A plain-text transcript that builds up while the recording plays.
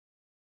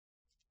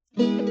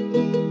There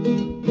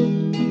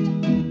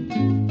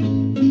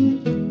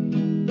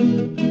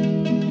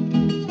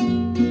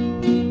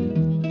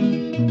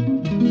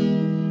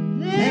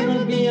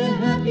will be a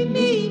happy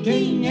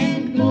meeting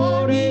in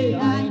glory,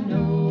 I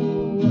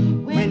know,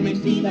 when we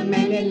see the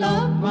many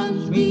loved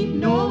ones we've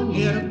known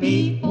here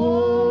before.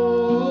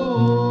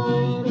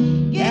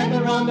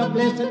 Gather on the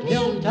blessed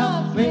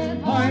hilltops with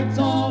hearts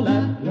all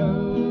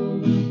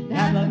aglow.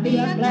 That'll be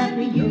a glad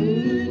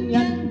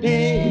reunion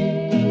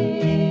day.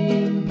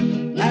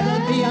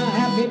 That'll be a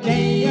happy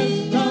day,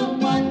 it's a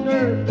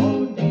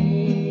wonderful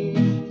day.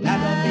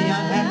 That'll be a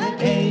happy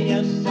day,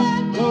 it's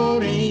a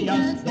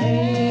glorious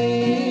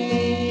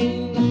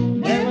day.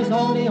 There was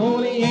all the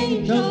holy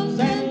angels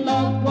and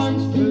loved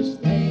ones to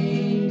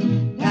stay.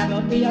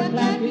 That'll be a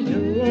glad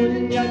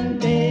reunion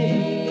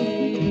day.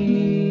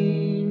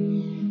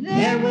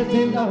 There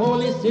within the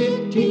holy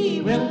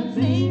city we'll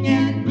sing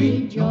and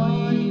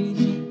rejoice,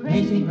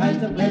 praising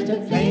Christ the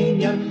blessed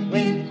Savior